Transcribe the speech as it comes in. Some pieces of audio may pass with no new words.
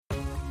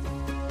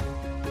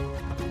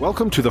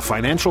Welcome to the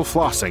Financial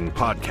Flossing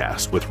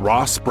Podcast with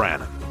Ross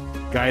Brannan,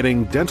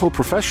 guiding dental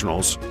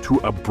professionals to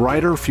a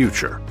brighter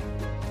future.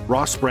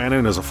 Ross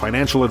Brannan is a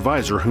financial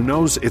advisor who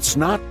knows it's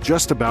not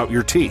just about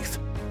your teeth.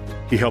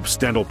 He helps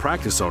dental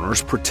practice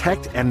owners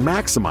protect and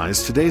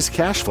maximize today's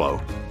cash flow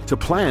to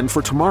plan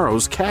for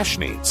tomorrow's cash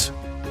needs.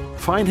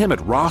 Find him at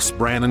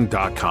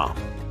rossbrannan.com.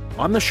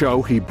 On the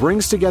show, he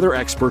brings together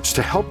experts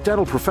to help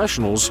dental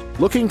professionals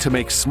looking to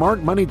make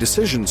smart money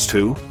decisions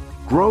to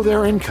grow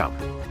their income,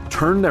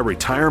 turn their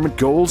retirement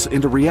goals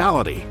into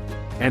reality,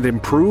 and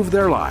improve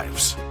their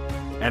lives.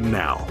 And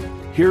now,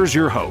 here's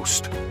your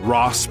host,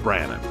 Ross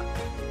Brannan.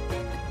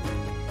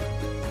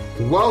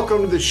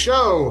 Welcome to the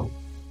show.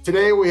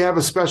 Today we have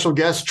a special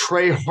guest,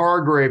 Trey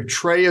Hargrave.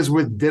 Trey is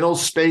with Dental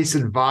Space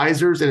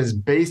Advisors and is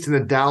based in the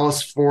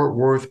Dallas-Fort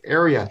Worth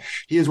area.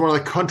 He is one of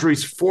the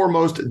country's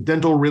foremost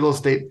dental real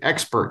estate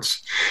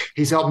experts.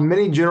 He's helped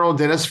many general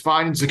dentists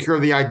find and secure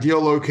the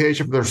ideal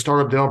location for their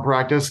startup dental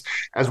practice,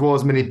 as well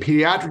as many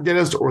pediatric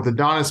dentists,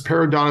 orthodontists,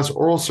 periodontists,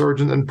 oral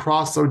surgeons, and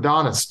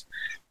prosthodontists.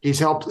 He's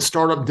helped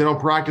start up dental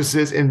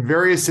practices in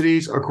various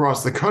cities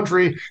across the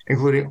country,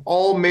 including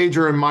all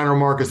major and minor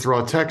markets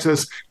throughout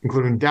Texas,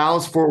 including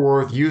Dallas, Fort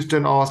Worth,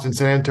 Houston, Austin,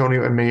 San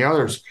Antonio, and many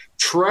others.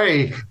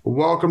 Trey,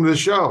 welcome to the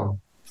show.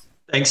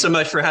 Thanks so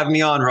much for having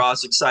me on,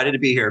 Ross. Excited to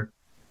be here.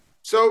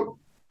 So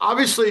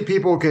obviously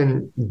people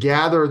can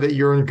gather that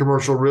you're in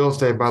commercial real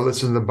estate by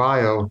listening to the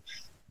bio,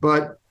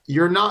 but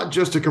you're not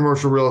just a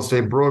commercial real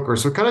estate broker.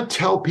 So kind of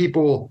tell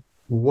people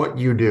what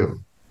you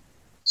do.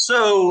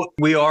 So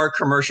we are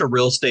commercial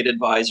real estate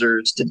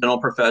advisors to dental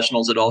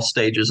professionals at all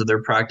stages of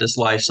their practice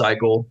life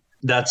cycle.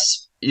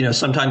 That's,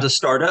 sometimes a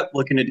startup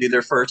looking to do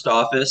their first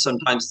office.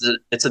 Sometimes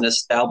it's an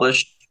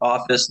established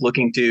office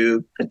looking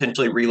to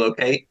potentially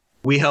relocate.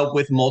 We help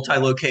with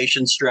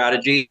multi-location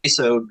strategy.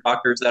 So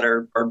doctors that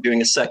are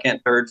doing a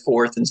second, third,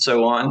 fourth, and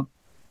so on.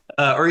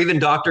 Or even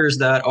doctors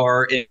that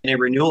are in a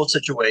renewal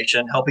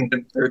situation, helping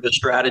them through the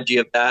strategy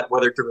of that,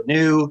 whether to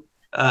renew.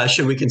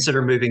 Should we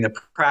consider moving the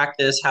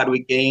practice? How do we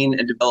gain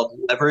and develop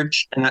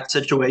leverage in that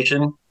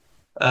situation,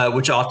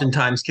 which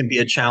oftentimes can be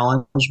a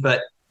challenge?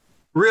 But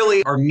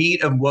really, our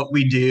meat of what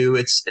we do,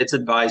 it's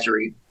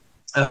advisory.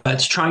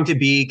 It's trying to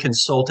be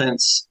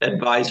consultants,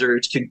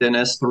 advisors to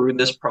dentists through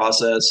this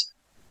process,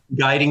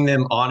 guiding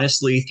them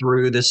honestly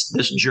through this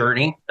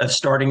journey of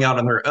starting out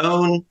on their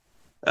own,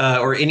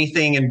 or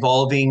anything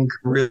involving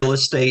real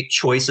estate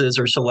choices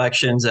or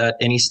selections at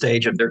any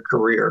stage of their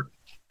career.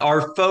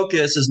 Our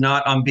focus is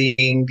not on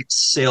being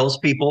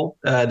salespeople.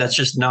 That's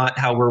just not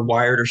how we're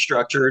wired or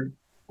structured.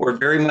 We're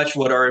very much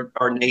what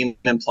our name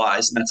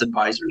implies, and that's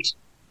advisors.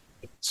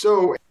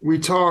 So we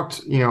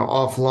talked,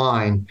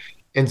 offline.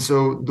 And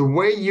so the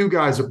way you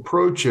guys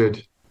approach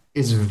it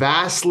is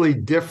vastly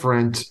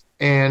different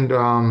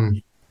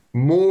and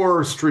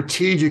more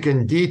strategic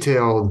and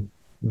detailed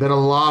than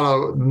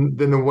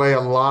the way a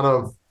lot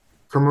of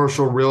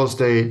commercial real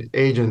estate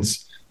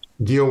agents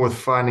deal with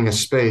finding a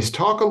space.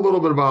 Talk a little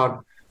bit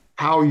about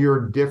how you're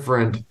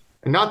different,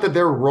 and not that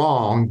they're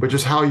wrong, but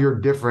just how you're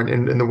different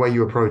in the way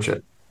you approach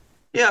it.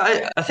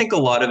 Yeah, I think a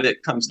lot of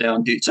it comes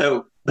down to,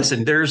 so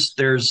listen,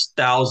 there's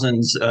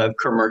thousands of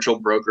commercial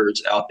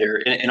brokers out there.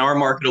 In our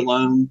market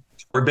alone,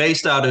 we're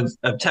based out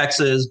of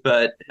Texas,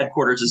 but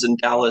headquarters is in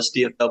Dallas,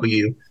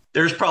 DFW.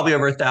 There's probably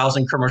over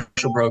 1,000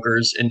 commercial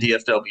brokers in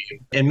DFW.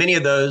 And many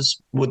of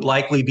those would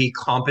likely be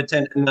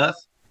competent enough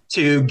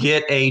to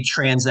get a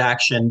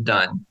transaction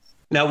done.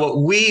 Now,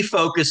 what we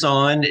focus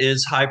on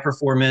is high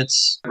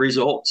performance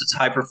results. It's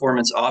high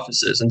performance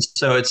offices. And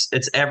so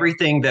it's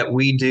everything that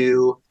we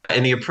do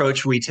and the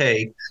approach we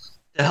take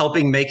to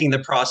helping making the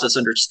process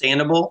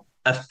understandable,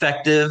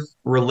 effective,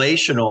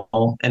 relational,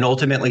 and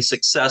ultimately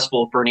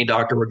successful for any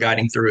doctor we're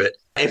guiding through it.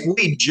 If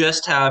we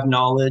just have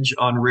knowledge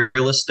on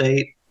real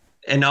estate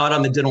and not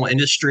on the dental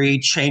industry,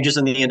 changes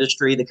in the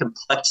industry, the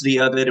complexity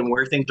of it and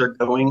where things are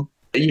going,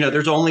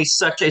 there's only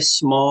such a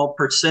small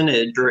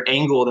percentage or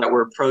angle that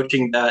we're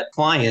approaching that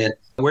client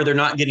where they're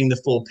not getting the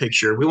full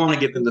picture. We want to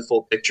give them the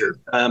full picture.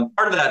 Part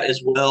of that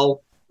as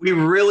well,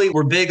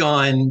 we're big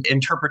on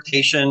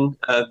interpretation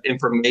of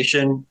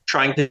information,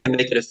 trying to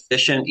make it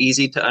efficient,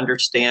 easy to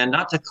understand,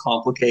 not to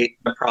complicate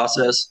the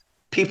process.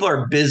 People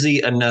are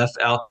busy enough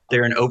out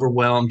there and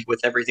overwhelmed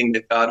with everything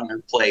they've got on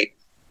their plate.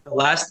 The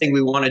last thing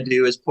we want to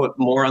do is put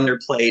more on their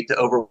plate to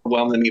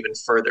overwhelm them even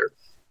further.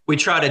 We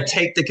try to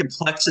take the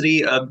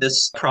complexity of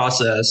this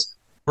process,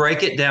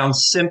 break it down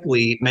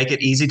simply, make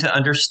it easy to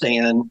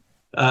understand,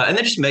 and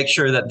then just make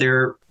sure that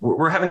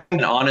we're having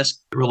an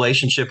honest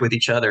relationship with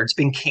each other. It's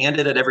being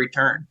candid at every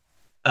turn,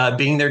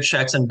 being their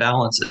checks and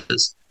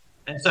balances.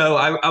 And so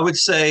I would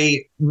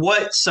say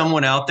what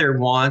someone out there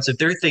wants, if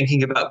they're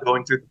thinking about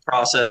going through the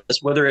process,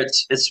 whether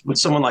it's with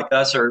someone like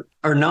us or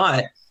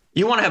not,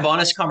 you want to have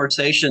honest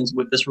conversations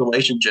with this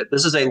relationship.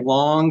 This is a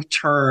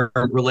long-term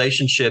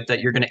relationship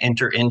that you're going to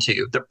enter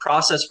into. The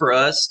process for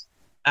us,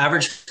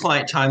 average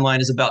client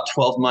timeline is about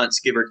 12 months,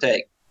 give or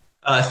take.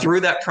 Through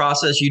that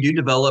process, you do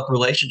develop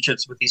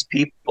relationships with these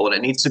people, and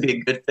it needs to be a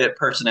good fit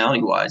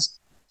personality-wise.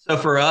 So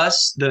for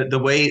us, the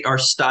way our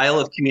style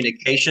of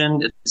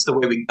communication, it's the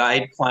way we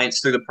guide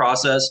clients through the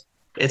process.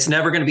 It's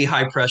never going to be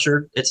high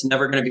pressure. It's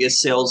never going to be a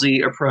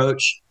salesy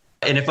approach.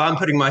 And if I'm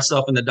putting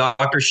myself in the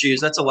doctor's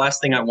shoes, that's the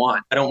last thing I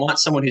want. I don't want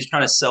someone who's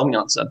trying to sell me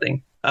on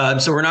something.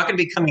 So we're not going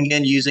to be coming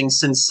in using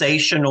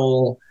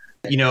sensational,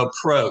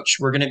 approach.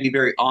 We're going to be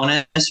very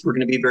honest. We're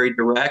going to be very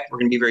direct. We're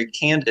going to be very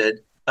candid,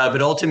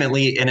 but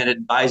ultimately in an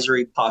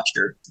advisory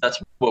posture.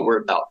 That's what we're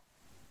about.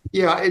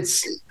 Yeah,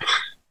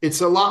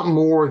 it's a lot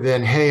more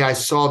than, hey, I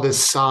saw this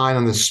sign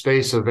on the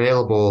space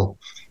available.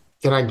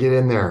 Can I get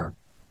in there?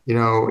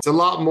 It's a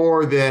lot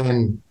more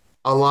than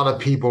a lot of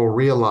people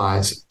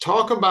realize.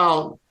 Talk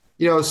about,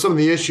 some of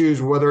the issues,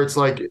 whether it's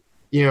like,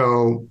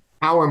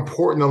 how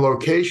important the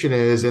location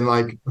is, and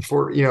like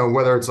for,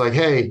 whether it's like,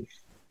 hey,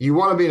 you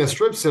want to be in a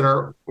strip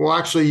center. Well,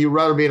 actually, you'd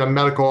rather be in a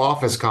medical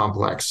office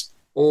complex,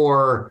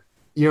 or,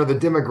 the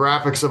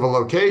demographics of a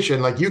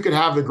location. Like, you could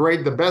have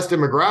the best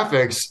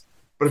demographics,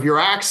 but if your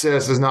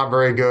access is not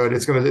very good,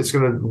 it's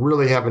gonna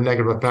really have a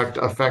negative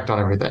effect on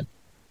everything.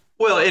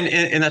 Well,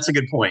 and that's a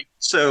good point.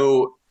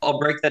 So I'll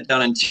break that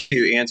down into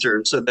two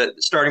answers. So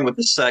that starting with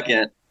the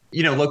second,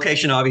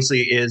 location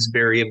obviously is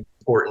very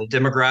important.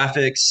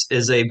 Demographics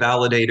is a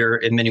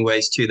validator in many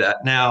ways to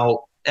that.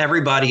 Now,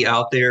 everybody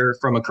out there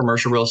from a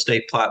commercial real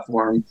estate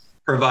platform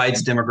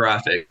provides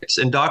demographics,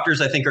 and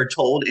doctors, I think, are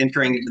told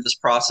entering into this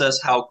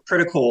process how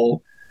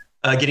critical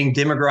getting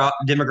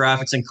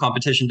demographics and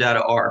competition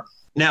data are.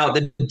 Now,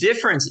 the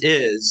difference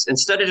is,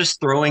 instead of just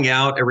throwing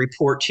out a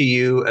report to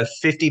you of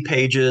 50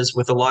 pages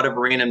with a lot of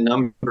random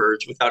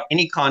numbers without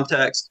any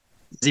context,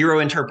 zero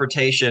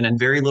interpretation, and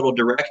very little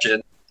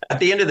direction, at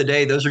the end of the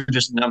day, those are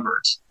just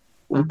numbers.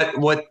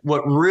 What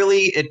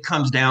really it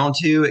comes down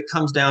to a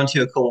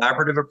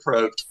collaborative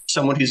approach,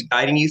 someone who's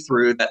guiding you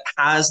through, that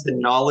has the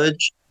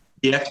knowledge,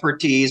 the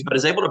expertise, but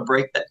is able to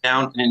break that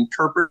down and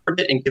interpret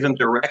it and give them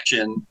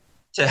direction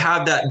to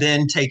have that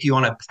then take you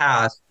on a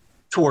path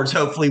towards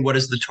hopefully what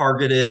is the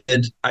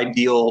targeted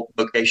ideal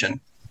location.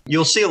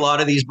 You'll see a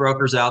lot of these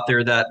brokers out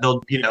there that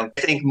they'll,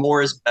 think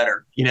more is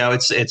better.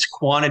 It's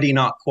quantity,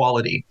 not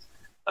quality.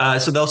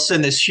 So they'll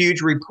send this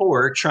huge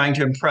report trying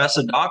to impress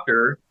a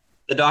doctor.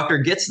 The doctor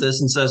gets this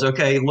and says,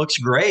 okay, looks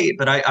great,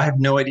 but I have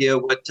no idea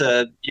what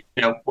to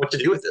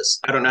do with this.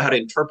 I don't know how to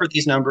interpret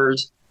these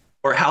numbers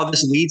or how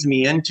this leads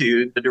me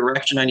into the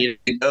direction I need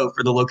to go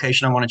for the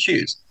location I want to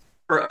choose.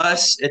 For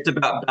us, it's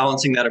about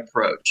balancing that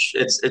approach.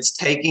 It's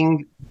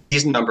taking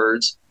these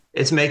numbers,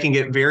 it's making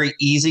it very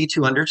easy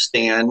to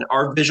understand.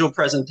 Our visual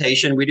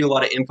presentation, we do a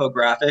lot of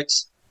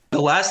infographics.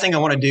 The last thing I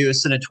want to do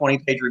is send a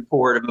 20-page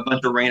report of a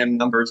bunch of random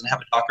numbers and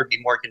have a doctor be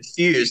more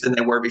confused than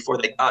they were before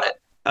they got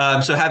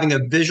it. So having a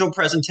visual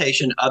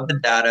presentation of the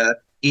data,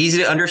 easy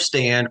to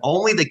understand,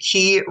 only the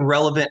key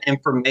relevant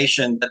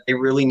information that they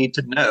really need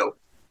to know.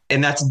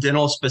 And that's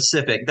dental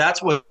specific.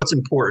 That's what's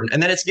important.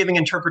 And then it's giving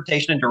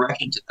interpretation and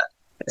direction to that.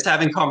 It's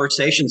having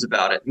conversations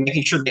about it,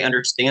 making sure they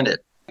understand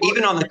it.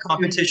 Even on the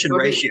competition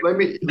ratio. Let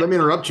me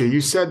interrupt you.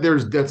 You said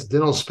that's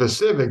dental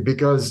specific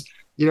because,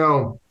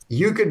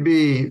 you could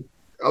be,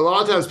 a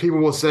lot of times people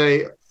will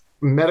say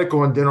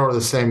medical and dental are the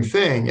same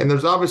thing. And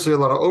there's obviously a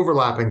lot of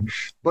overlapping.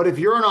 But if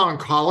you're an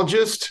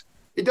oncologist,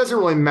 it doesn't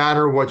really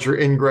matter what your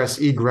ingress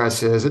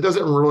egress is. It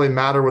doesn't really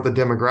matter what the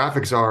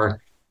demographics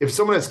are. If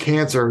someone has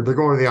cancer, they're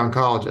going to the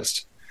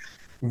oncologist.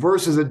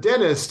 Versus a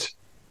dentist,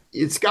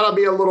 it's got to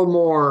be a little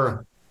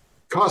more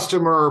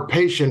customer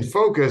patient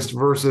focused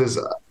versus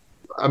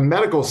a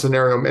medical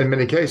scenario in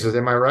many cases.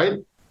 Am I right?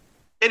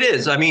 It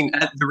is. I mean,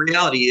 the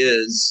reality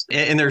is,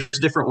 and there's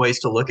different ways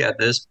to look at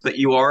this, but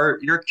you're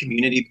a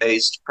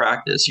community-based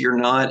practice. You're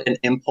not an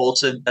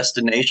impulsive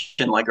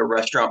destination like a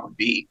restaurant would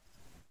be.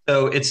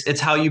 So it's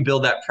how you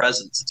build that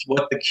presence. It's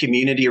what the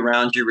community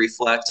around you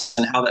reflects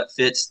and how that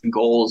fits the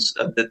goals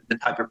of the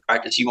type of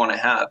practice you want to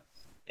have.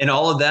 And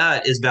all of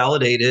that is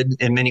validated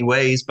in many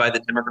ways by the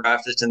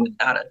demographics and the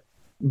data.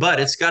 But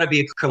it's got to be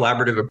a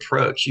collaborative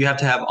approach. You have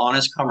to have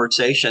honest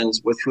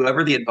conversations with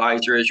whoever the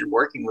advisor is you're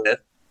working with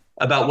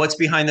about what's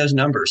behind those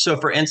numbers. So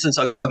for instance,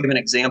 I'll give an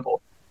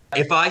example.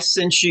 If I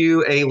sent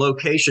you a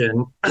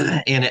location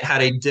and it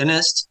had a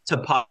dentist to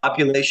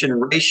population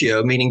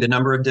ratio, meaning the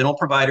number of dental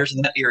providers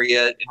in that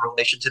area in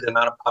relation to the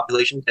amount of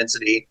population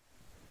density,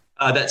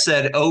 that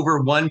said over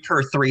 1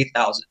 per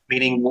 3,000,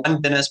 meaning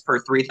one dentist per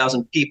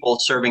 3,000 people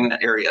serving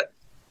that area,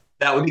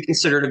 that would be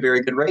considered a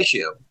very good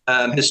ratio.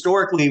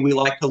 Historically, we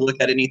like to look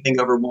at anything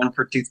over 1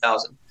 per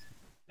 2,000.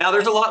 Now,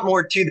 there's a lot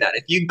more to that.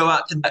 If you go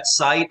out to that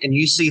site and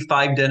you see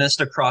 5 dentists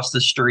across the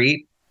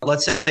street,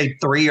 let's say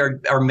 3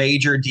 are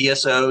major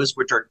DSOs,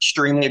 which are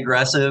extremely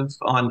aggressive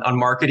on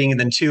marketing, and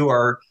then 2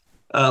 are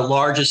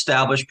large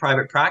established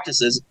private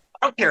practices.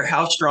 I don't care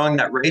how strong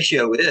that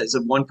ratio is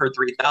of 1 per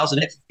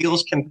 3,000, it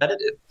feels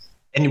competitive.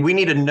 And we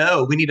need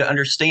to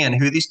understand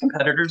who these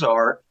competitors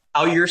are,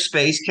 how your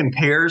space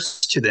compares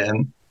to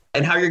them,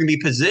 and how you're going to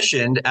be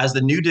positioned as the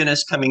new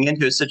dentist coming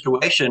into a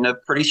situation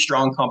of pretty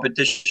strong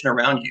competition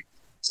around you.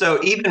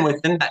 So even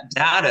within that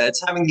data,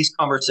 it's having these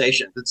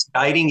conversations. It's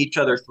guiding each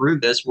other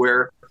through this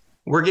where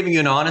We're giving you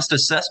an honest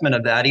assessment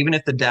of that. Even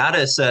if the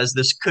data says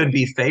this could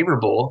be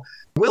favorable,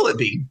 will it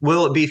be?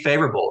 Will it be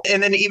favorable?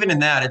 And then even in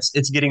that,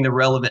 it's getting the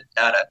relevant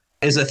data.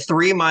 Is a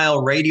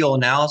 3-mile radial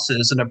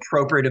analysis an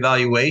appropriate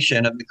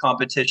evaluation of the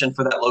competition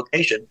for that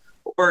location?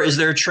 Or is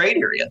there a trade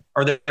area?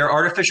 Are there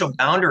artificial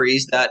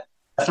boundaries that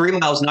 3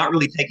 miles not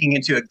really taking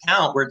into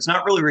account, where it's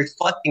not really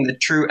reflecting the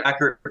true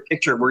accurate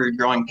picture of where you're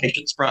drawing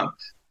patients from?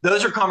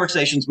 Those are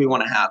conversations we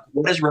want to have.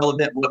 What is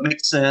relevant? What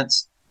makes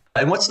sense?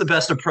 And what's the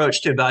best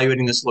approach to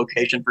evaluating this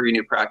location for your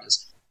new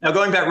practice? Now,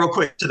 going back real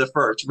quick to the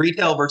first,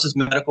 retail versus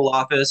medical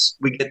office,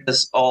 we get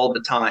this all the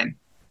time.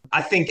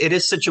 I think it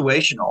is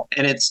situational,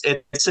 and it's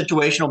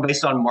situational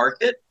based on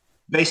market,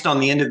 based on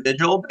the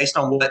individual, based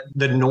on what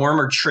the norm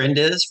or trend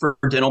is for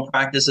dental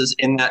practices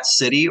in that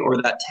city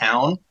or that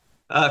town.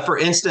 For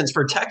instance,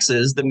 for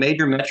Texas, the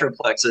major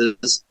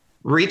metroplexes,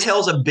 retail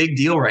is a big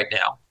deal right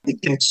now. The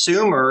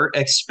consumer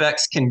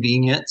expects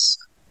convenience,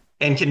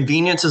 and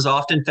convenience is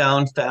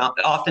oftentimes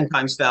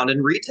found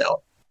in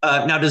retail.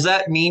 Now, does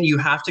that mean you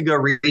have to go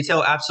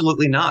retail?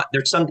 Absolutely not.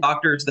 There's some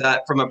doctors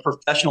that, from a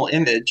professional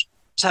image,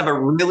 just have a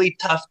really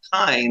tough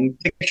time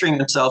picturing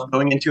themselves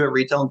going into a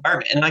retail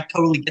environment. And I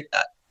totally get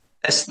that.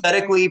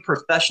 Aesthetically,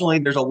 professionally,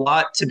 there's a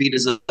lot to be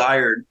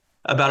desired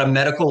about a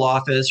medical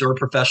office or a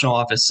professional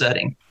office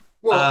setting.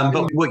 Well,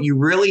 but what you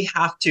really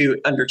have to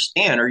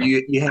understand, or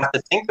you have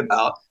to think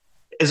about,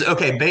 is,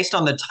 okay, based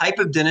on the type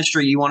of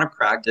dentistry you want to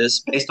practice,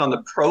 based on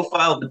the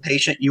profile of the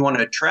patient you want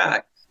to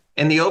attract,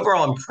 and the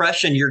overall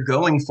impression you're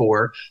going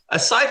for,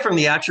 aside from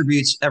the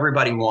attributes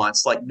everybody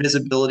wants, like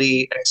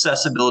visibility,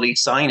 accessibility,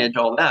 signage,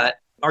 all that,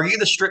 are you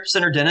the strip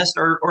center dentist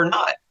or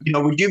not?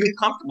 Would you be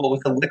comfortable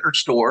with a liquor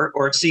store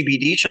or a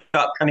CBD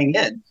shop coming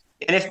in?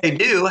 And if they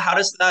do, how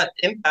does that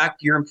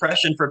impact your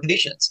impression for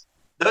patients?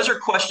 Those are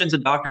questions a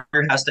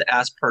doctor has to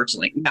ask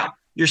personally. Now,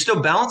 you're still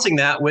balancing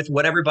that with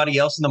what everybody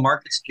else in the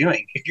market's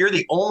doing. If you're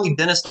the only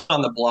dentist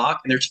on the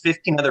block and there's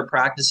 15 other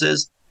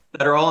practices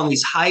that are all in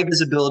these high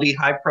visibility,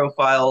 high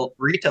profile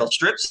retail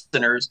strip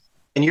centers,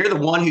 and you're the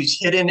one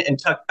who's hidden and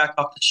tucked back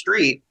off the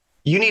street,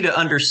 you need to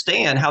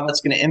understand how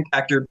that's going to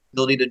impact your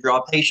ability to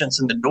draw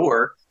patients in the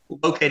door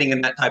locating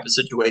in that type of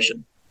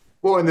situation.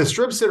 Well, in the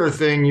strip center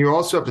thing, you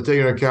also have to take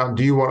into account,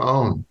 do you want to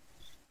own?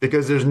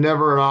 Because there's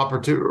never an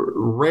opportunity,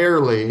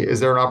 rarely is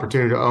there an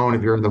opportunity to own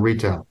if you're in the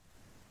retail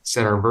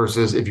center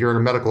versus if you're in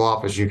a medical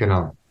office, you can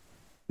own.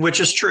 Which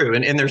is true.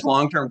 And there's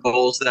long-term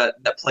goals that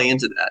play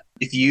into that.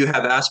 If you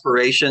have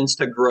aspirations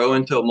to grow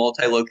into a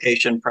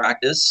multi-location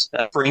practice,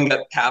 freeing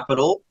up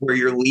capital where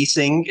you're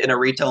leasing in a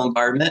retail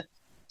environment,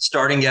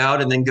 starting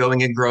out and then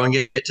going and growing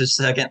it to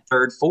second,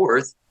 third,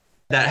 fourth,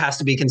 that has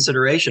to be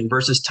consideration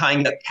versus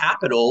tying up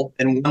capital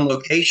in one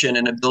location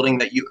in a building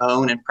that you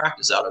own and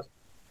practice out of.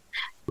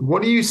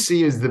 What do you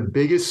see as the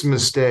biggest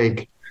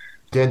mistake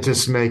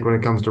dentists make when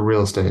it comes to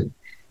real estate?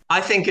 I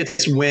think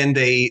it's when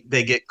they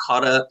get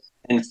caught up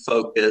and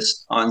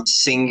focused on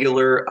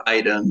singular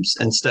items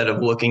instead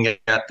of looking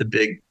at the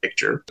big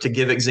picture. To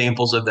give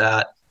examples of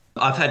that,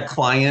 I've had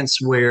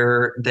clients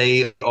where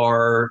their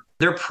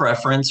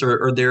preference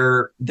or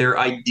their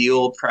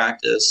ideal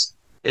practice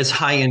is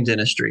high-end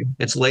dentistry.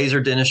 It's laser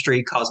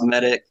dentistry,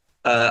 cosmetic,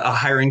 a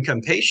higher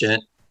income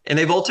patient. And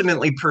they've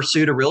ultimately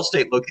pursued a real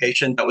estate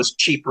location that was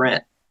cheap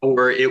rent.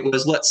 Or it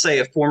was, let's say,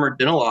 a former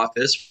dental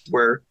office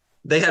where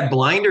they had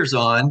blinders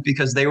on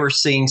because they were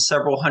seeing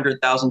several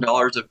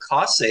 $100,000 of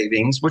cost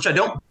savings, which I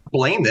don't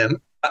blame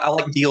them. I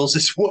like deals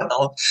as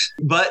well,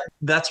 but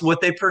that's what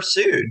they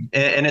pursued.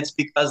 And it's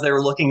because they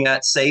were looking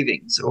at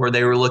savings, or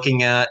they were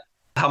looking at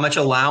how much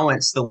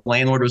allowance the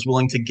landlord was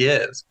willing to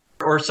give,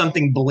 or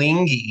something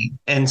blingy,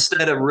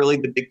 instead of really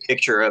the big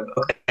picture of,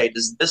 okay,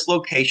 does this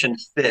location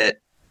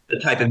fit the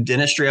type of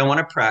dentistry I want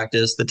to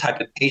practice, the type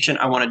of patient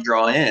I want to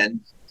draw in?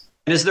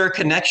 And is there a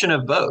connection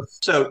of both?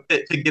 So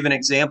to give an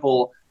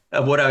example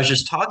of what I was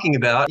just talking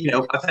about,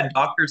 I've had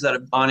doctors that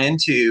have gone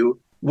into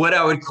what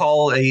I would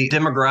call a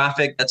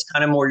demographic that's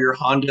kind of more your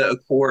Honda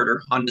Accord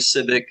or Honda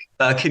Civic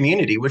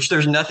community, which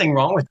there's nothing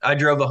wrong with. I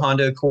drove a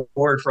Honda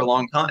Accord for a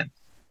long time.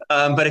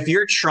 But if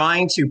you're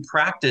trying to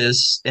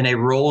practice in a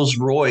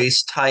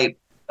Rolls-Royce type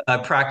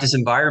practice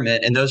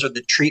environment, and those are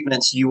the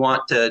treatments you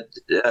want to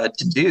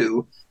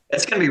do,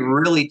 it's going to be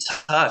really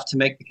tough to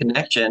make the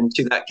connection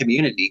to that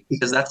community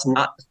because that's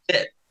not the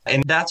fit.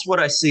 And that's what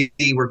I see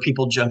where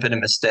people jump into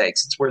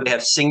mistakes. It's where they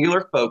have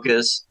singular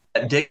focus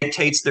that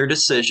dictates their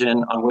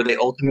decision on where they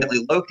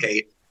ultimately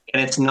locate.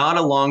 And it's not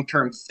a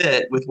long-term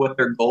fit with what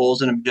their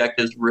goals and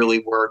objectives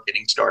really were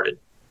getting started.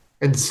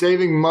 And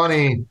saving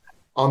money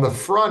on the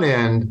front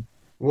end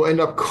will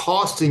end up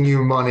costing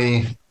you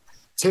money,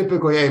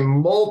 typically a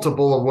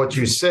multiple of what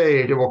you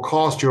saved. It will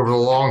cost you over the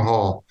long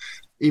haul,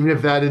 even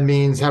if that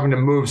means having to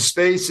move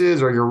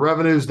spaces or your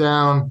revenues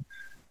down,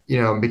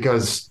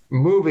 because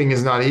moving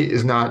is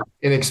not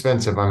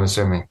inexpensive, I'm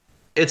assuming.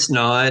 It's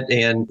not.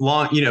 And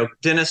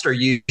dentists are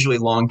usually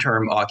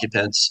long-term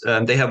occupants.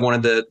 They have one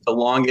of the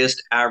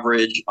longest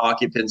average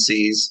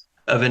occupancies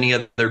of any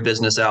other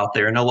business out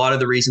there. And a lot of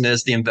the reason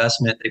is the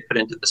investment they put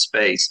into the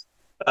space.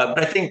 But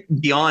I think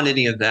beyond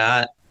any of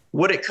that,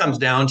 what it comes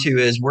down to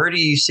is, where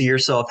do you see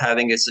yourself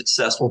having a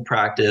successful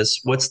practice?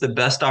 What's the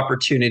best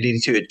opportunity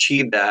to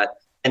achieve that?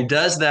 And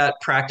does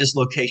that practice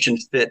location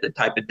fit the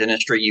type of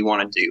dentistry you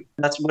want to do?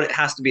 That's what it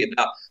has to be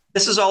about.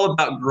 This is all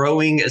about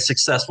growing a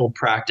successful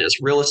practice.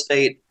 Real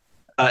estate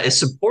is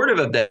supportive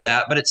of that,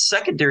 but it's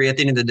secondary at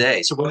the end of the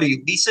day. So whether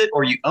you lease it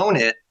or you own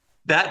it,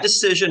 that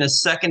decision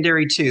is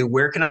secondary to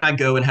where can I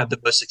go and have the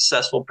most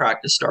successful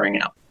practice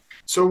starting out.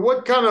 So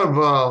what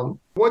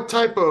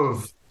type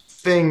of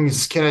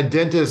things can a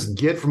dentist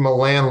get from a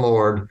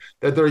landlord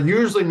that they're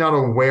usually not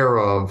aware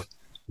of,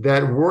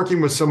 that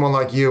working with someone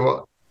like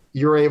you,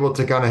 you're able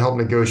to kind of help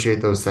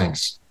negotiate those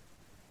things?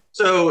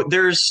 So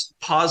there's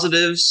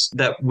positives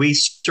that we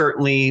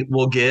certainly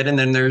will get, and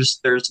then there's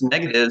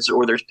negatives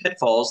or there's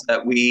pitfalls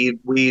that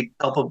we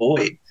help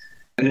avoid.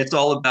 And it's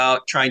all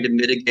about trying to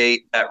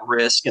mitigate that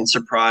risk and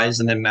surprise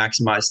and then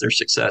maximize their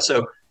success.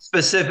 So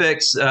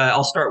specifics,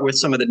 I'll start with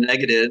some of the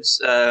negatives.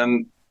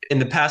 In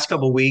the past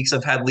couple of weeks,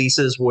 I've had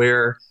leases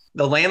where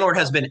the landlord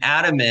has been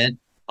adamant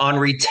on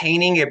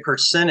retaining a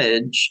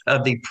percentage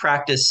of the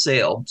practice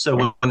sale. So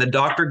when the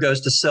doctor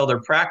goes to sell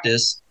their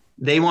practice,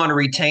 they want to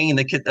retain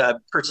the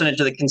percentage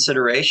of the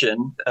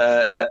consideration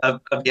of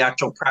the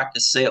actual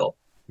practice sale.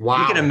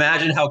 Wow. You can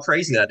imagine how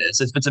crazy that is.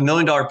 If it's $1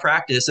 million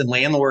practice and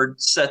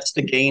landlord sets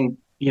to gain,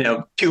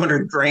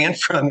 $200,000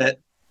 from it,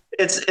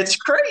 it's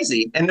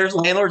crazy. And there's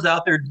landlords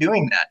out there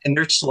doing that, and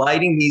they're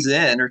sliding these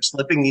in or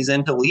slipping these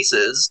into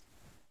leases.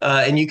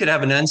 And you could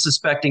have an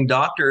unsuspecting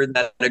doctor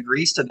that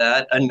agrees to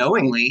that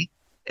unknowingly.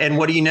 And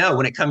what do you know?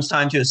 When it comes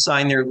time to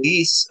assign their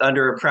lease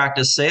under a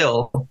practice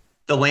sale,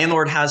 the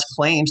landlord has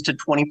claims to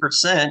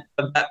 20%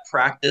 of that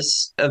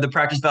practice, of the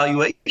practice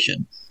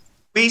valuation.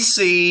 We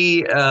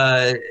see,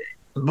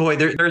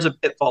 there's a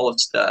pitfall of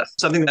stuff.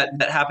 Something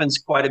that happens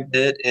quite a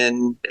bit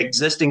in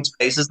existing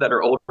spaces that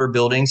are older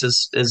buildings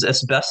is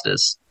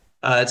asbestos.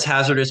 It's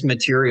hazardous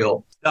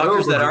material.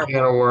 Doctors that are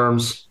can of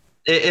worms.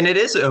 And it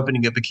is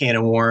opening up a can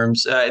of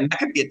worms, and that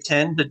could be a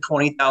 $10,000 to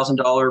 $20,000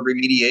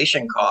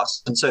 remediation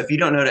cost. And so if you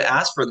don't know to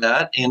ask for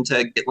that and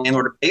to get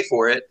landlord to pay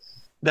for it,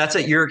 that's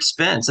at your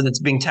expense, and it's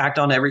being tacked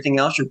on to everything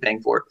else you're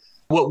paying for.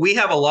 What we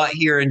have a lot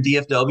here in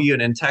DFW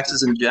and in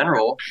Texas in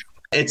general,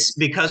 it's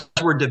because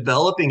we're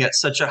developing at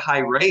such a high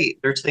rate.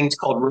 There's things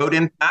called road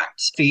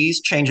impact fees,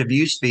 change of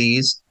use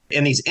fees.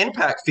 And these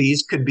impact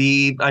fees could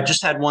be, I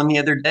just had one the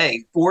other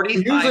day, $45,000.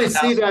 You usually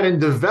see that in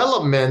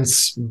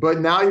developments, but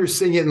now you're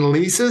seeing it in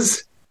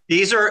leases?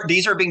 These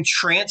are being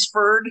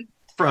transferred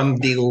from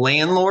the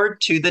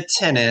landlord to the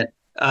tenant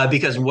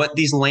because what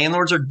these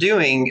landlords are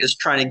doing is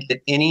trying to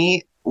get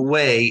any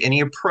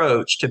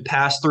approach to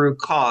pass through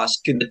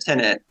cost to the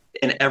tenant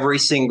in every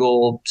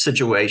single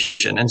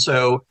situation. And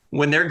so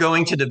when they're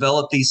going to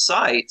develop these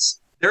sites,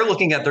 they're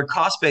looking at their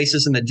cost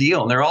basis in the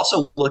deal. And they're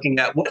also looking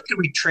at what could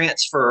we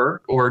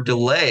transfer or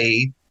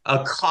delay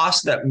a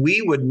cost that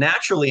we would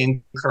naturally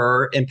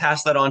incur and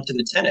pass that on to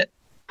the tenant.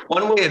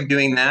 One way of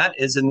doing that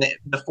is in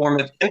the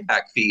form of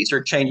impact fees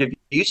or change of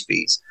use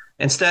fees.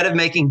 Instead of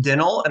making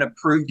dental an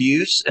approved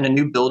use in a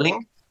new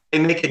building, they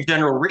make it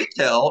general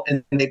retail,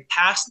 and they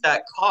pass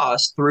that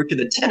cost through to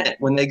the tenant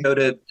when they go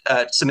to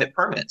submit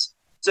permits.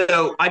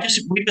 So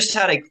we just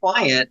had a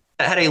client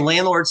that had a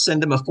landlord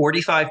send them a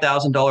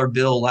 $45,000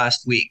 bill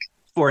last week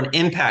for an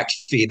impact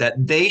fee that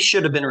they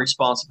should have been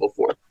responsible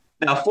for.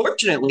 Now,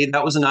 fortunately,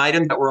 that was an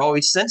item that we're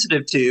always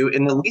sensitive to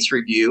in the lease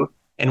review,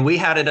 and we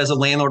had it as a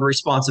landlord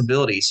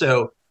responsibility.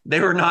 So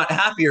they were not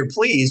happy or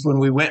pleased when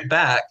we went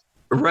back,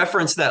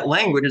 referenced that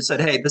language, and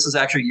said, "Hey, this is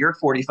actually your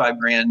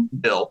 $45,000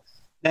 bill."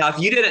 Now, if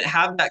you didn't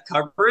have that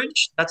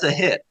coverage, that's a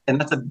hit, and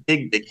that's a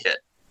big, big hit.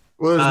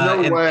 Well,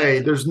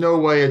 there's no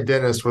way a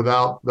dentist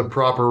without the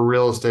proper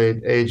real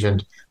estate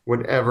agent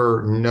would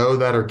ever know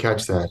that or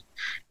catch that.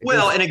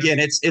 Well, and again,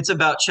 it's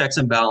about checks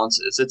and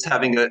balances. It's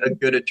having a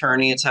good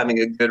attorney. It's having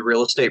a good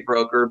real estate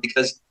broker,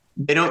 because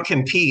they don't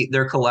compete.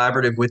 They're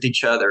collaborative with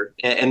each other,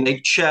 and they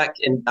check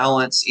and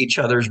balance each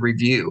other's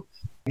review.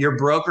 Your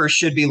broker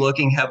should be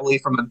looking heavily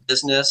from a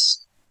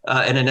business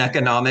and an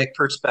economic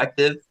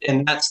perspective,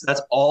 and that's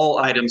all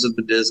items of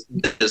the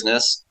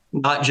business.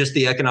 Not just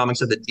the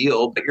economics of the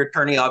deal, but your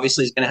attorney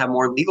obviously is going to have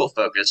more legal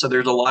focus. So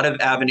there's a lot of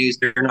avenues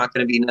that you're not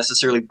going to be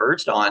necessarily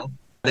verged on,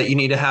 that you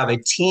need to have a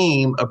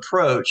team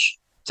approach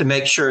to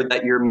make sure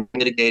that you're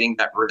mitigating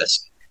that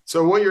risk.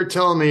 So what you're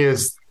telling me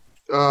is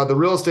the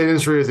real estate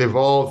industry has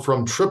evolved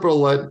from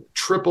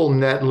triple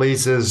net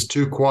leases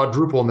to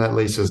quadruple net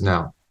leases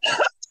now.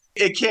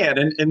 It can.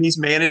 And these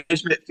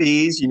management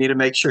fees, you need to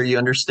make sure you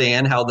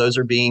understand how those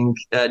are being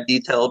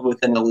detailed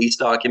within the lease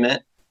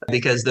document.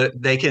 Because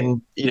they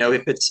can,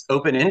 if it's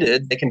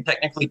open-ended, they can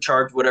technically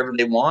charge whatever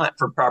they want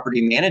for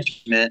property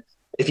management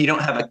if you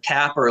don't have a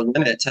cap or a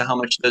limit to how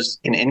much those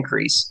can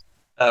increase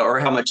or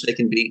how much they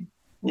can be.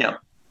 Yeah.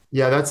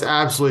 Yeah, that's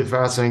absolutely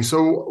fascinating.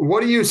 So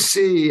what do you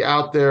see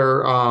out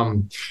there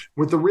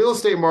with the real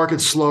estate market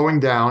slowing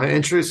down and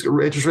interest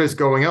rates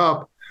going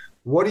up?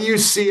 What do you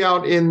see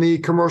out in the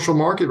commercial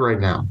market right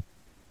now?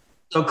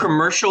 So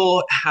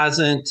commercial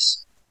hasn't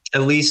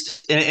At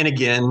least, and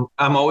again,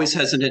 I'm always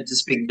hesitant to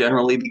speak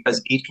generally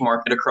because each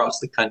market across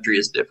the country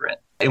is different.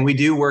 And we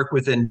do work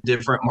within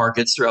different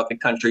markets throughout the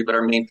country, but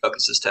our main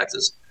focus is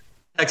Texas.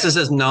 Texas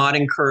has not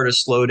incurred a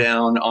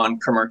slowdown on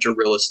commercial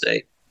real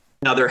estate.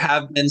 Now, there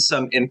have been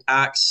some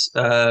impacts.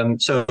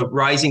 So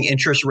rising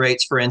interest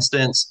rates, for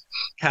instance,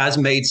 has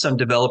made some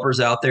developers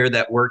out there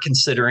that were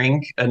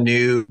considering a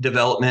new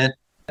development.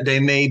 They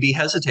may be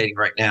hesitating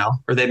right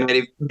now, or they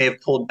may have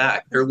pulled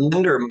back. Their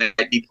lender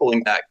might be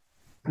pulling back.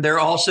 They're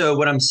also,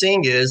 what I'm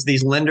seeing is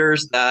these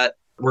lenders that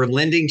were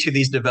lending to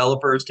these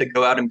developers to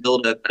go out and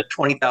build a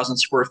 20,000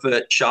 square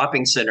foot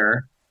shopping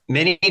center,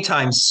 many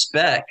times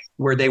spec,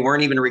 where they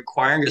weren't even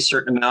requiring a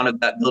certain amount of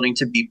that building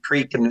to be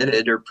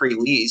pre-committed or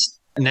pre-leased.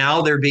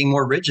 Now they're being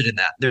more rigid in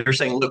that. They're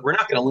saying, look, we're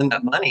not going to lend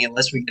that money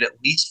unless we get at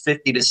least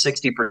 50 to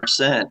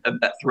 60%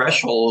 of that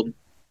threshold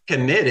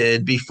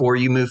committed before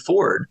you move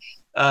forward.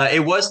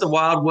 It was the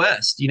Wild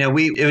West.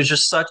 It was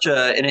just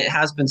and it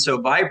has been so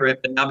vibrant,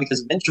 but now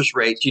because of interest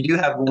rates, you do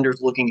have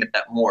lenders looking at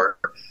that more.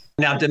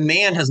 Now,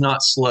 demand has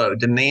not slowed.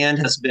 Demand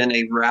has been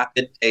a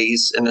rapid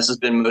pace, and this has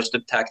been most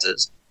of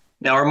Texas.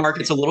 Now, our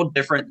market's a little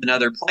different than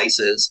other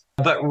places,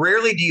 but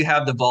rarely do you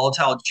have the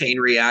volatile chain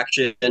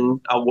reaction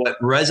of what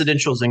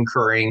residential is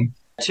incurring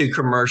to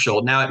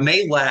commercial. Now, it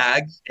may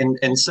lag,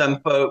 and some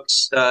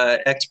folks,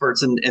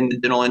 experts in the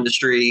dental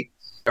industry,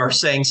 are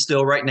saying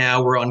still right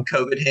now we're on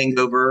COVID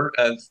hangover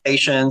of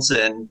patients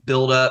and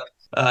build up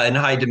and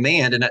high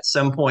demand. And at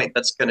some point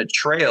that's going to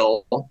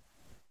trail.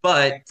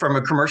 But from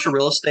a commercial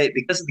real estate,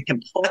 because of the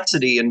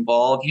complexity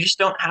involved, you just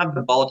don't have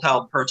the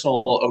volatile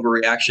personal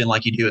overreaction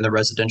like you do in the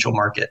residential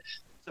market.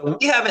 So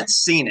we haven't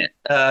seen it.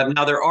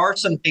 Now, there are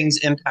some things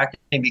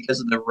impacting because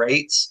of the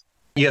rates.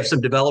 You have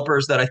some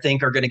developers that I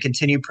think are going to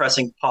continue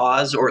pressing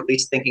pause, or at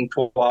least thinking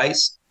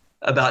twice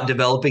about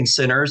developing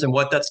centers. And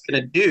what that's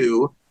going to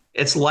do,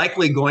 it's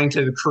likely going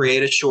to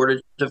create a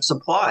shortage of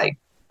supply.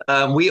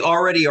 We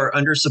already are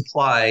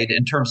undersupplied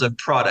in terms of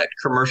product,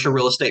 commercial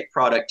real estate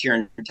product here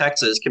in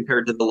Texas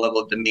compared to the level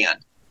of demand.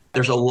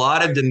 There's a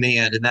lot of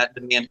demand, and that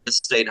demand has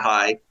stayed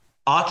high.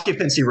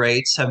 Occupancy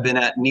rates have been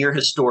at near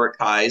historic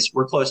highs.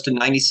 We're close to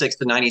 96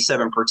 to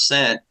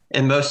 97%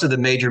 in most of the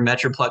major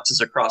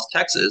metroplexes across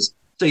Texas.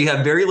 So you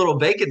have very little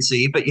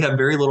vacancy, but you have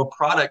very little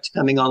product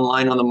coming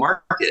online on the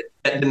market.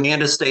 That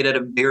demand has stayed at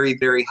a very,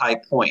 very high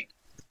point.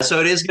 So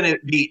it is going to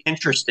be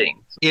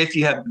interesting if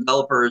you have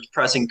developers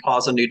pressing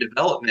pause on new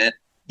development,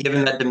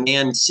 given that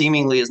demand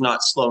seemingly is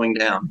not slowing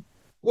down.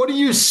 What do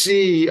you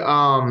see,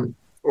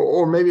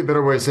 or maybe a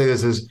better way to say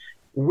this is,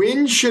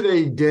 when should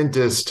a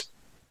dentist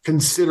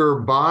consider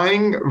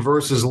buying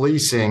versus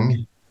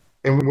leasing,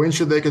 and when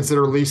should they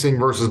consider leasing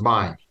versus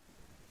buying?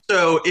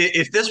 So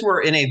if this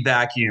were in a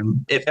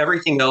vacuum, if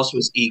everything else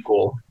was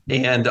equal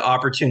and the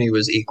opportunity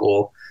was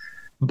equal,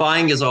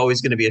 buying is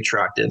always going to be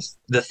attractive.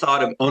 The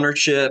thought of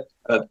ownership,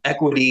 of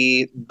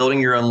equity,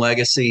 building your own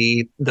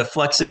legacy, the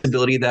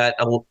flexibility that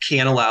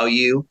can allow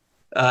you,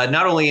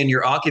 not only in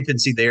your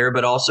occupancy there,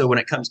 but also when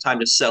it comes time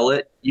to sell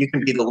it, you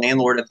can be the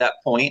landlord at that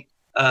point.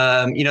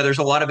 There's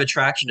a lot of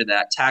attraction to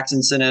that. Tax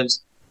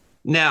incentives.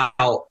 Now,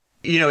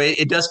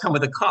 it does come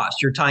with a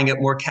cost. You're tying up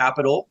more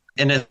capital.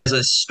 And as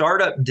a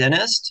startup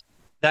dentist,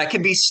 that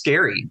can be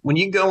scary. When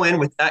you go in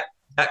with that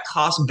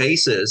cost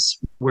basis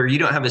where you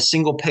don't have a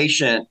single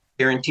patient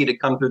guaranteed to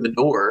come through the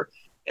door,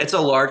 it's a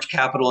large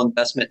capital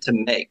investment to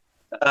make.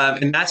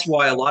 And that's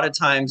why a lot of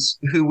times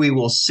who we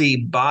will see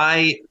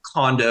buy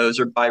condos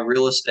or buy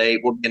real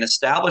estate will be an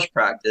established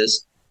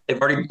practice. They've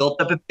already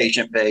built up a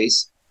patient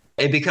base.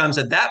 It becomes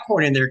at that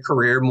point in their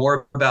career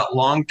more about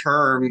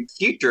long-term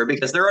future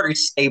because they're already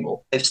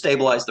stable. They've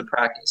stabilized the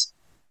practice.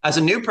 As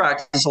a new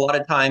practice, a lot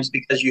of times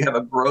because you have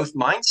a growth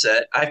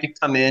mindset, I have to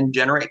come in,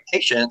 generate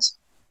patients,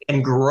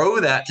 and grow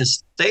that to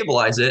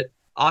stabilize it.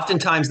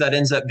 Oftentimes that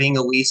ends up being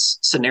a lease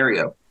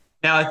scenario.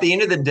 Now, at the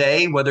end of the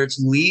day, whether it's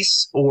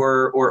lease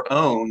or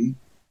own,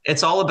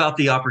 it's all about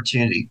the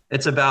opportunity.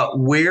 It's about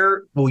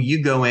where will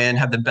you go in,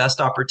 have the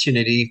best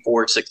opportunity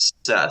for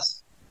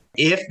success.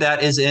 If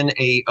that is in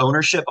a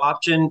ownership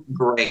option,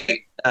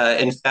 great.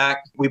 In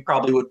fact, we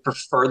probably would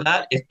prefer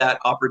that if that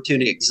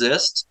opportunity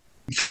exists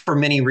for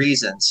many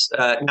reasons.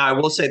 Now, I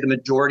will say the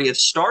majority of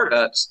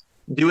startups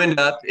do end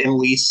up in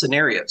lease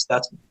scenarios.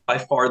 That's by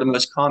far the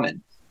most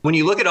common. When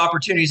you look at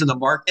opportunities in the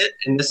market,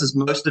 and this is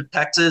most of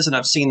Texas, and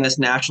I've seen this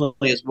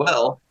nationally as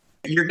well,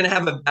 you're going to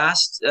have a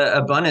vast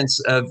abundance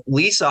of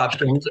lease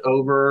options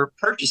over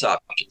purchase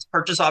options.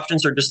 Purchase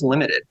options are just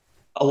limited.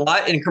 A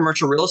lot in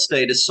commercial real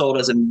estate is sold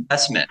as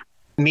investment,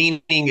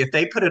 meaning if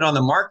they put it on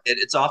the market,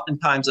 it's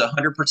oftentimes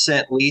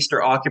 100% leased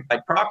or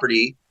occupied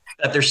property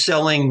that they're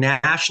selling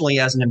nationally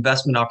as an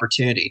investment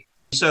opportunity.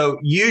 So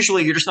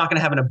usually you're just not going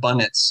to have an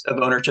abundance of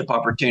ownership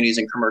opportunities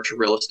in commercial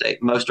real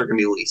estate. Most are going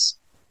to be lease.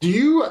 Do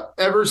you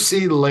ever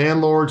see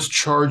landlords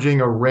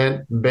charging a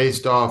rent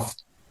based off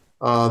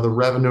the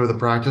revenue of the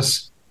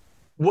practice?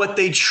 What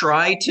they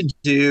try to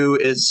do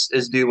is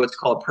do what's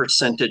called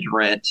percentage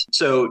rent.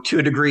 So to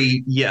a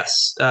degree,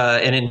 yes.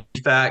 And in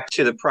fact,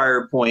 to the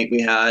prior point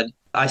we had,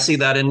 I see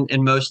that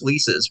in most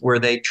leases where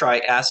they try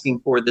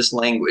asking for this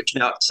language.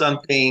 Now,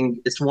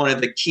 it's one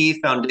of the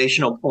key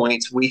foundational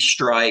points we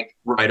strike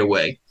right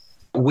away.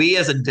 We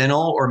as a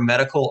dental or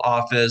medical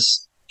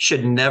office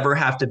should never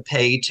have to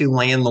pay to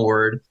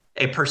landlord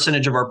a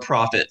percentage of our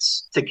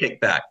profits to kick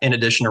back in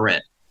addition to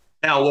rent.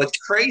 Now, what's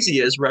crazy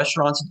is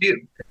restaurants do.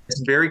 It's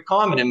very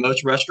common in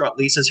most restaurant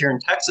leases here in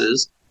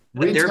Texas.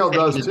 Retail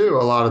does too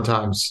a lot of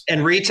times.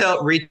 And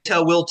retail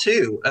will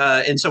too.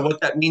 And so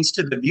what that means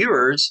to the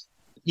viewers,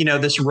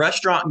 this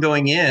restaurant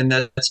going in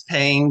that's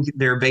paying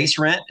their base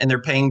rent and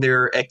they're paying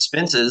their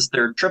expenses,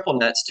 their triple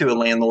nets to a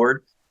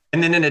landlord.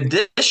 And then in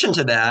addition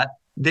to that,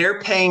 they're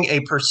paying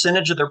a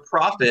percentage of their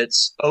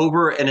profits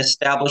over an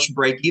established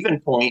break-even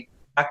point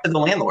back to the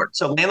landlord.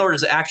 So landlord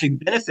is actually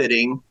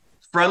benefiting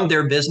from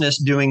their business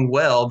doing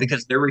well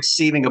because they're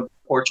receiving a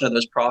portion of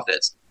those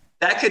profits.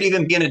 That could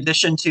even be in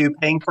addition to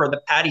paying for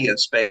the patio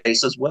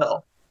space as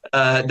well.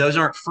 Those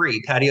aren't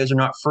free. Patios are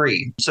not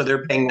free. So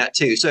they're paying that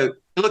too. So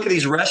you look at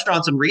these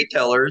restaurants and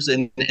retailers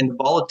and the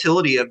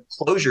volatility of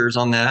closures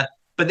on that.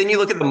 But then you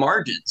look at the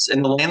margins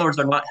and the landlords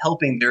are not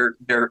helping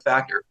their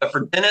factor. But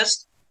for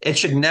dentists, it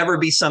should never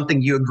be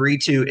something you agree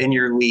to in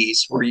your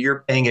lease where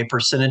you're paying a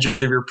percentage of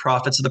your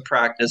profits of the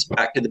practice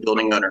back to the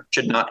building owner.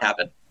 Should not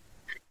happen.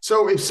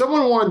 So if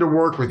someone wanted to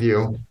work with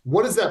you,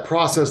 what does that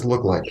process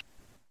look like?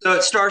 So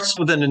it starts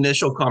with an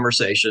initial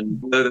conversation,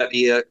 whether that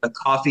be a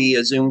coffee,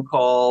 a Zoom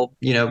call,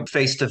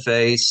 face to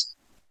face.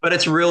 But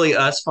it's really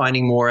us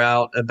finding more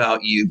out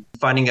about you,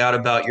 finding out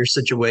about your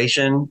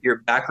situation, your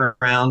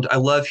background. I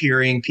love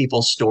hearing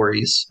people's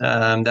stories.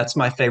 That's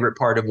my favorite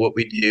part of what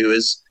we do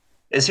is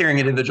hearing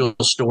individual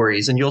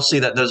stories. And you'll see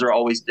that those are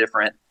always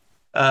different.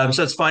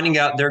 So it's finding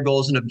out their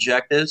goals and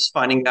objectives,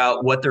 finding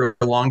out what their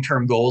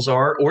long-term goals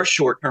are or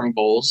short-term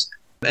goals.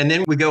 And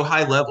then we go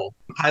high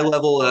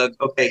level of,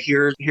 okay,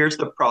 here's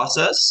the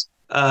process.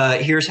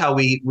 Here's how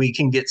we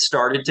can get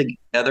started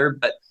together.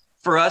 But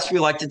for us, we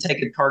like to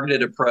take a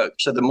targeted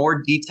approach. So the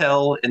more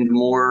detail and the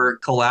more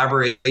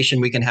collaboration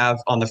we can have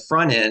on the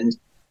front end,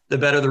 the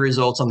better the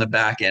results on the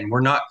back end.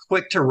 We're not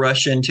quick to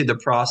rush into the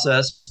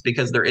process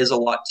because there is a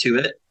lot to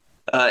it.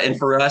 And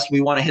for us, we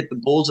want to hit the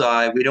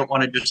bullseye. We don't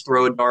want to just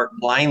throw a dart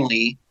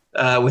blindly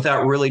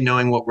without really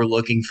knowing what we're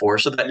looking for.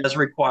 So that does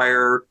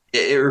requires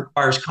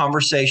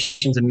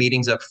conversations and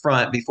meetings up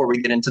front before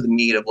we get into the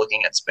meat of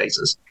looking at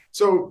spaces.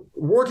 So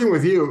working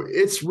with you,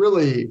 it's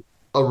really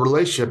a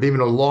relationship, even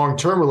a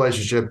long-term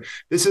relationship.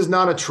 This is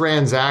not a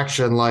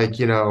transaction like,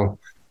 a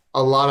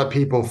lot of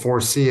people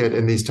foresee it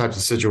in these types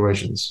of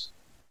situations.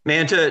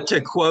 Man,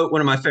 to quote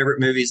one of my favorite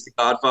movies, The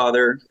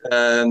Godfather,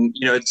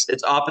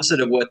 it's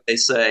opposite of what they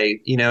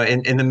say.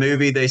 In the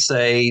movie, they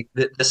say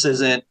that this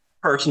isn't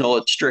personal,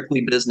 it's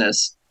strictly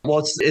business.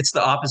 Well, it's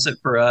the opposite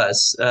for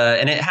us.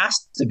 And it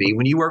has to be.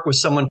 When you work with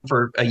someone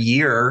for a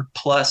year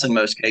plus in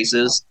most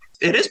cases,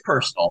 it is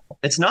personal.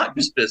 It's not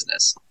just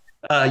business.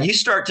 You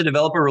start to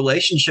develop a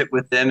relationship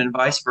with them and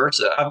vice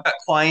versa. I've got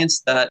clients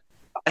that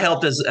I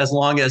helped as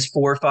long as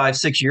 4, 5,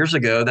 6 years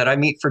ago that I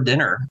meet for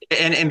dinner.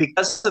 And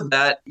because of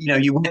that,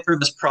 you went through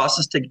this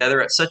process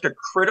together at such a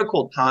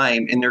critical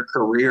time in their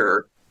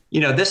career.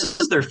 This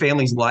is their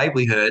family's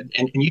livelihood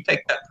and you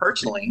take that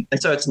personally.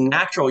 And so it's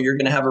natural you're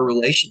going to have a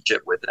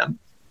relationship with them.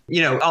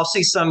 I'll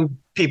see some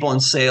people in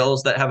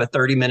sales that have a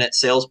 30-minute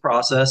sales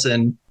process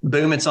and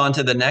boom, it's on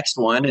to the next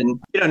one. And,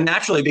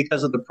 naturally,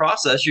 because of the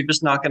process, you're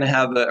just not going to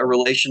have a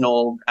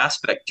relational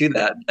aspect to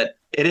that. But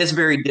it is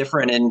very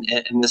different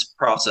in this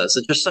process.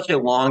 It's just such a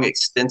long,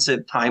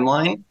 extensive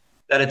timeline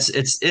that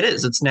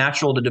it's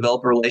natural to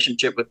develop a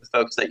relationship with the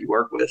folks that you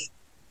work with.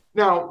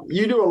 Now,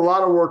 you do a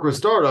lot of work with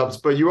startups,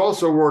 but you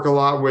also work a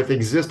lot with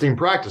existing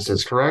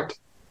practices, correct?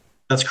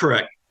 That's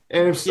correct.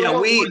 And if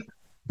someone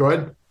Go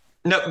ahead.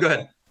 No, go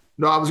ahead.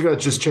 No, I was going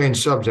to just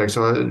change subject,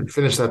 so I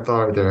finish that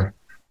thought right there.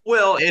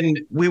 Well, and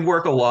we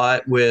work a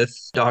lot with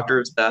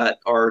doctors that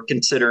are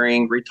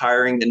considering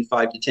retiring in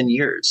 5 to 10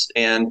 years,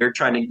 and they're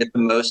trying to get the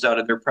most out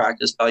of their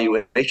practice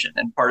valuation.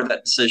 And part of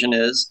that decision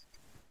is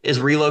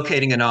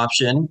relocating an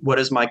option. What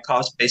does my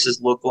cost basis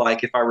look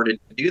like if I were to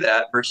do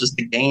that versus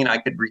the gain I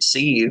could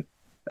receive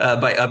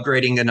by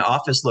upgrading an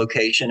office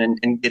location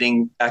and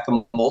getting back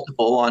a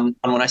multiple on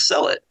when I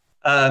sell it?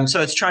 So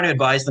it's trying to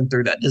advise them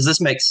through that. Does this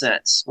make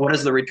sense? What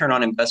does the return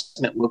on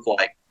investment look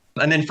like?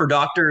 And then for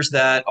doctors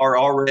that are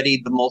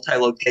already the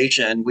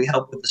multi-location, we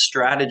help with the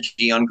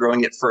strategy on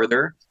growing it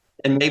further.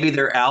 And maybe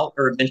their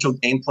eventual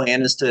game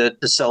plan is to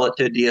sell it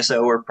to a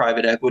DSO or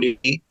private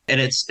equity.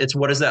 And it's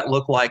what does that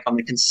look like on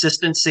the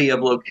consistency of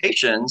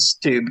locations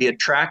to be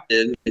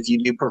attractive if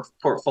you do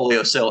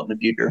portfolio sell it in the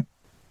future.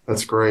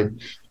 That's great.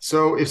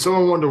 So if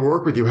someone wanted to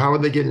work with you, how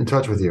would they get in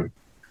touch with you?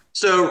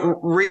 So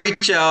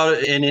reach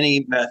out in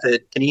any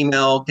method, can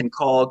email, can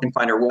call, can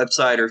find our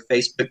website or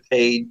Facebook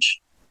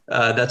page.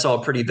 That's all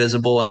pretty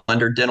visible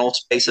under Dental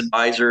Space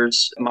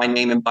Advisors. My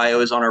name and bio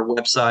is on our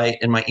website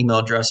and my email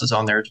address is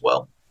on there as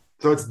well.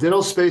 So it's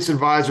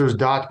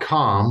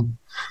dentalspaceadvisors.com.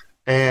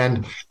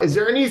 And is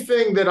there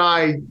anything that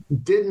I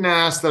didn't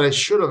ask that I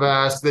should have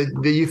asked that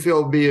you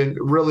feel would be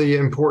really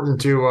important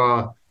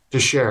to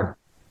share?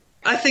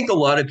 I think a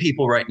lot of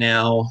people right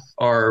now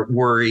are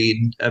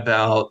worried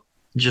about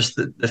just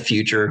the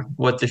future,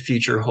 what the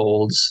future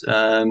holds.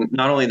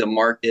 Not only the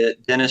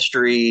market,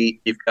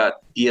 dentistry, you've got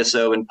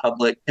DSO and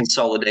public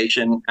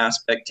consolidation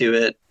aspect to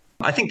it.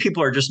 I think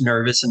people are just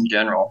nervous in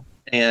general.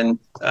 And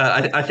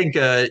I think,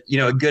 a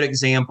good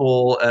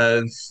example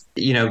of,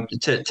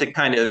 to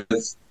kind of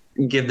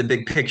give the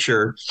big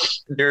picture,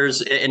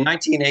 in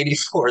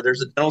 1984,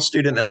 there's a dental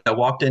student that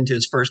walked into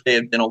his first day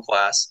of dental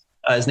class.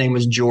 His name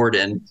was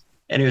Jordan.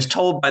 And he was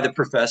told by the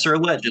professor,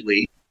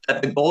 allegedly,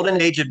 that the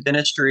golden age of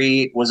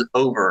dentistry was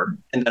over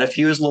and that if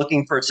he was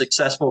looking for a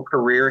successful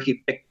career, he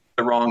picked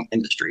the wrong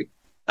industry.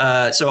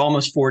 So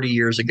almost 40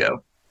 years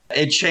ago.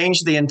 It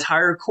changed the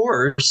entire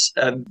course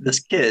of this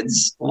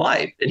kid's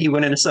life, and he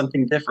went into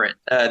something different.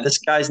 This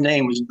guy's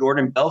name was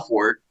Jordan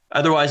Belfort,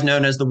 otherwise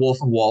known as the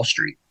Wolf of Wall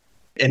Street.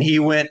 And he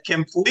went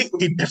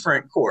completely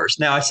different course.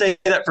 Now, I say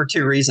that for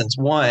two reasons.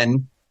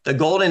 One, the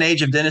golden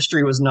age of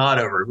dentistry was not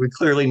over. We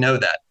clearly know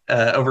that.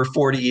 Over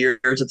 40 years,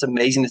 it's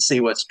amazing to see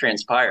what's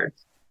transpired.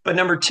 But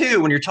number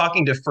two, when you're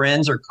talking to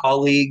friends or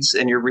colleagues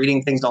and you're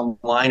reading things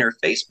online or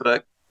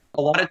Facebook,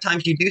 a lot of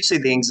times you do see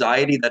the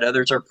anxiety that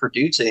others are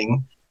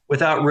producing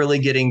without really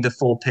getting the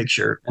full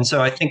picture. And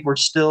so I think we're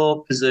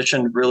still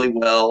positioned really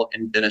well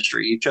in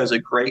dentistry. You chose a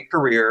great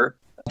career.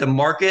 The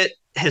market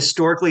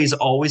historically is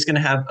always going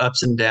to have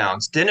ups and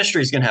downs.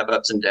 Dentistry is going to have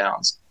ups and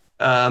downs.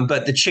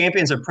 But the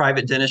champions of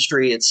private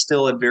dentistry, it's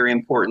still a very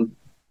important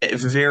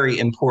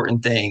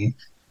thing.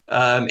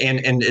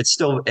 And it's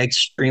still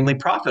extremely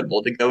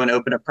profitable to go and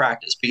open a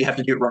practice, but you have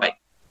to do it right.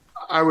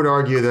 I would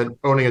argue that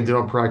owning a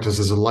dental practice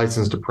is a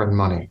license to print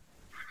money.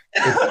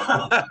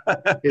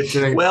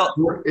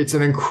 It's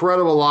an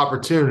incredible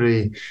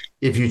opportunity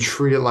if you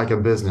treat it like a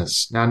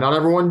business. Now, not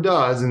everyone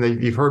does,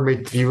 and you've heard me.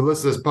 If you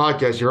listen to this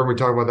podcast, you heard me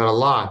talk about that a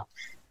lot.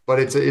 But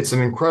it's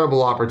an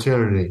incredible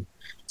opportunity.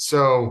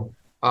 So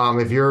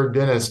if you're a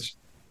dentist,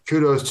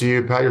 kudos to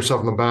you. Pat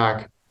yourself on the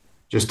back.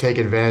 Just take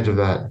advantage of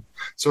that.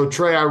 So,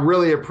 Trey, I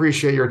really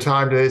appreciate your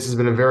time today. This has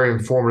been a very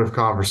informative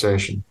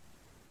conversation.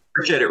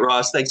 Appreciate it,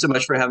 Ross. Thanks so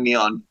much for having me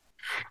on.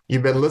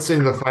 You've been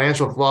listening to the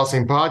Financial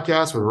Flossing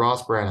Podcast with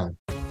Ross Brannan.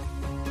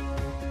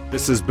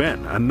 This has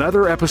been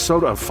another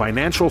episode of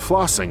Financial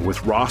Flossing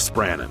with Ross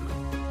Brannan,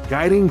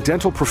 guiding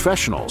dental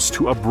professionals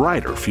to a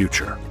brighter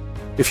future.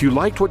 If you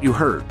liked what you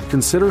heard,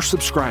 consider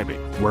subscribing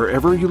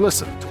wherever you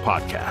listen to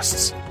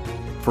podcasts.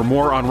 For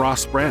more on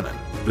Ross Brannan,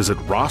 visit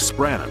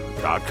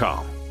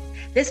rossbrannan.com.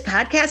 This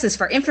podcast is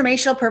for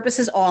informational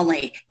purposes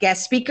only.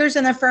 Guest speakers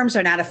and their firms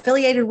are not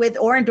affiliated with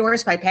or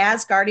endorsed by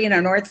PAS, Guardian,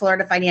 or North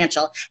Florida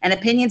Financial, and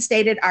opinions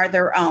stated are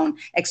their own.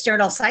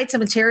 External sites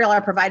and material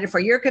are provided for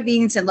your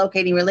convenience in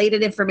locating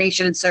related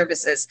information and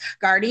services.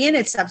 Guardian,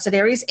 its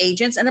subsidiaries,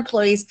 agents, and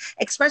employees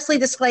expressly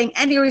disclaim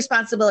any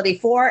responsibility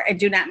for and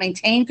do not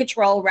maintain,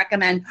 control,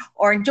 recommend,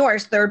 or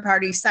endorse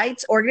third-party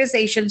sites,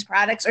 organizations,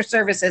 products, or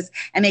services,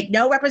 and make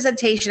no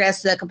representation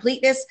as to the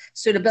completeness,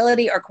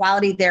 suitability, or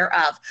quality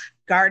thereof.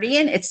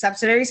 Guardian, its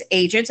subsidiaries,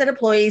 agents, and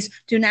employees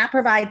do not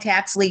provide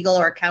tax, legal,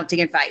 or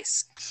accounting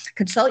advice.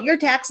 Consult your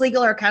tax,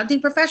 legal, or accounting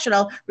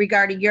professional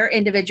regarding your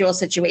individual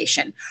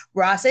situation.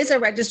 Ross is a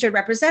registered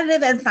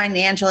representative and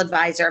financial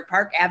advisor of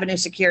Park Avenue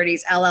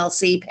Securities,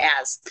 LLC,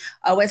 PAS.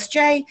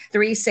 OSJ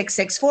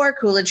 3664,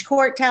 Coolidge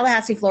Court,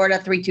 Tallahassee, Florida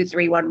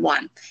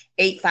 32311.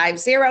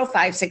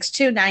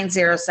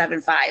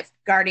 850-562-9075.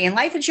 Guardian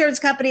Life Insurance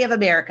Company of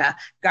America.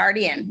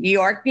 Guardian, New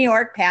York, New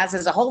York. PAS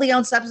is a wholly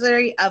owned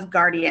subsidiary of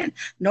Guardian.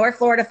 North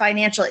Florida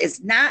Financial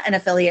is not an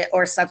affiliate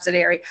or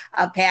subsidiary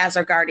of PAS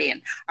or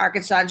Guardian.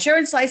 Arkansas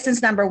Insurance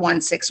License Number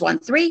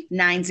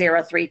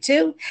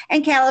 1613-9032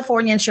 and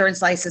California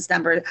Insurance License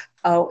Number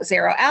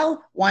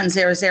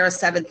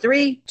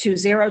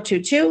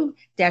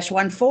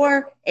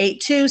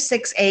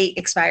 0L10073-2022-148268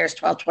 expires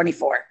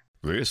 12/24.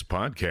 This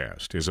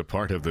podcast is a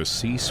part of the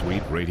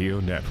C-Suite Radio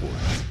Network.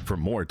 For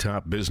more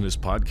top business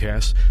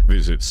podcasts,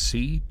 visit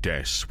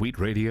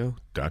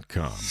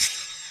c-suiteradio.com.